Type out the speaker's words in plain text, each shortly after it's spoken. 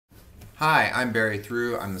Hi, I'm Barry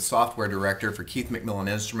Through. I'm the software director for Keith McMillen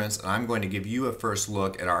Instruments, and I'm going to give you a first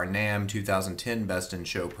look at our NAMM 2010 Best in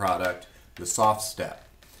Show product, the SoftStep,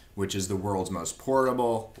 which is the world's most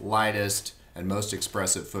portable, lightest, and most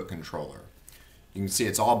expressive foot controller. You can see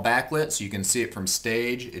it's all backlit, so you can see it from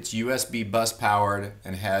stage. It's USB bus powered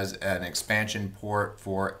and has an expansion port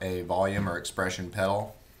for a volume or expression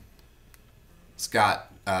pedal. It's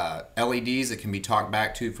got LEDs that can be talked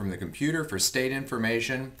back to from the computer for state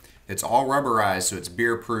information. It's all rubberized, so it's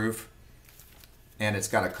beer proof, and it's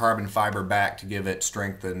got a carbon fiber back to give it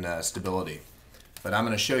strength and stability. But I'm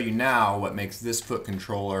going to show you now what makes this foot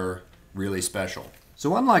controller really special.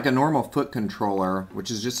 So unlike a normal foot controller, which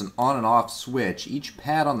is just an on and off switch, each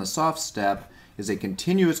pad on the SoftStep is a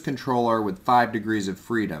continuous controller with 5 degrees of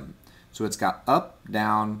freedom. So it's got up,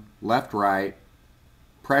 down, left, right,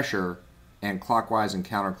 pressure, and clockwise and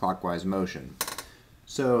counterclockwise motion.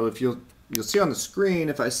 So if you'll see on the screen,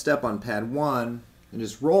 if I step on pad 1 and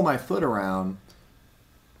just roll my foot around,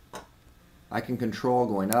 I can control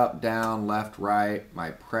going up, down, left, right, my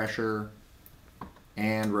pressure,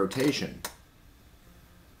 and rotation.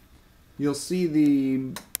 You'll see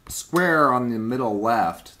the square on the middle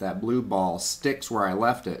left, that blue ball, sticks where I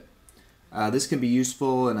left it. This can be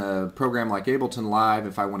useful in a program like Ableton Live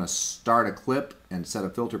if I want to start a clip and set a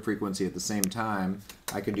filter frequency at the same time.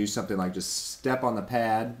 I could do something like just step on the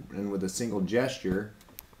pad and with a single gesture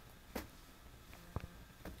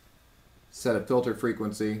set a filter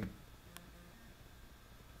frequency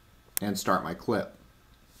and start my clip.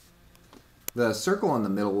 The circle in the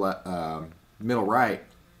middle right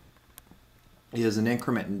is an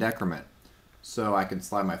increment and decrement. So I can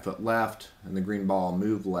slide my foot left and the green ball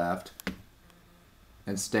move left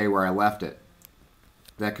and stay where I left it.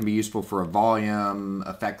 That can be useful for a volume,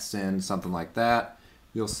 effect send, something like that.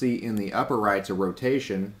 You'll see in the upper right's a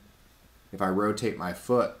rotation. If I rotate my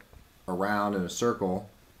foot around in a circle,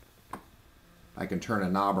 I can turn a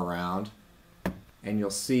knob around. And you'll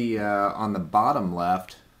see on the bottom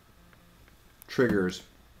left, triggers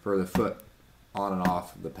for the foot on and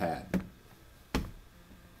off the pad.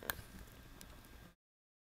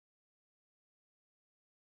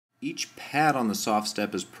 Each pad on the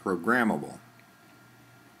SoftStep is programmable.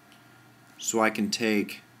 So I can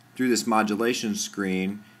take, through this modulation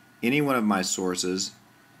screen, any one of my sources,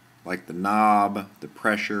 like the knob, the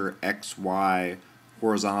pressure, X, Y,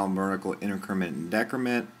 horizontal and vertical increment and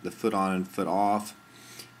decrement, the foot on and foot off,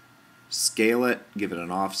 scale it, give it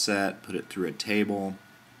an offset, put it through a table,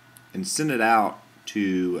 and send it out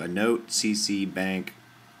to a note, CC, bank,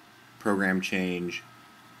 program change,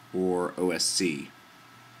 or OSC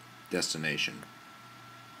destination.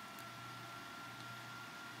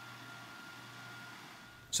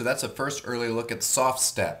 So that's a first early look at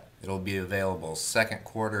SoftStep. It'll be available second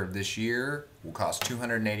quarter of this year. Will cost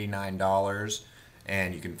 $289,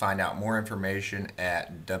 and you can find out more information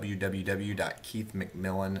at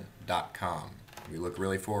www.keithmcmillen.com. We look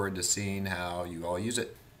really forward to seeing how you all use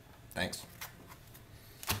it. Thanks.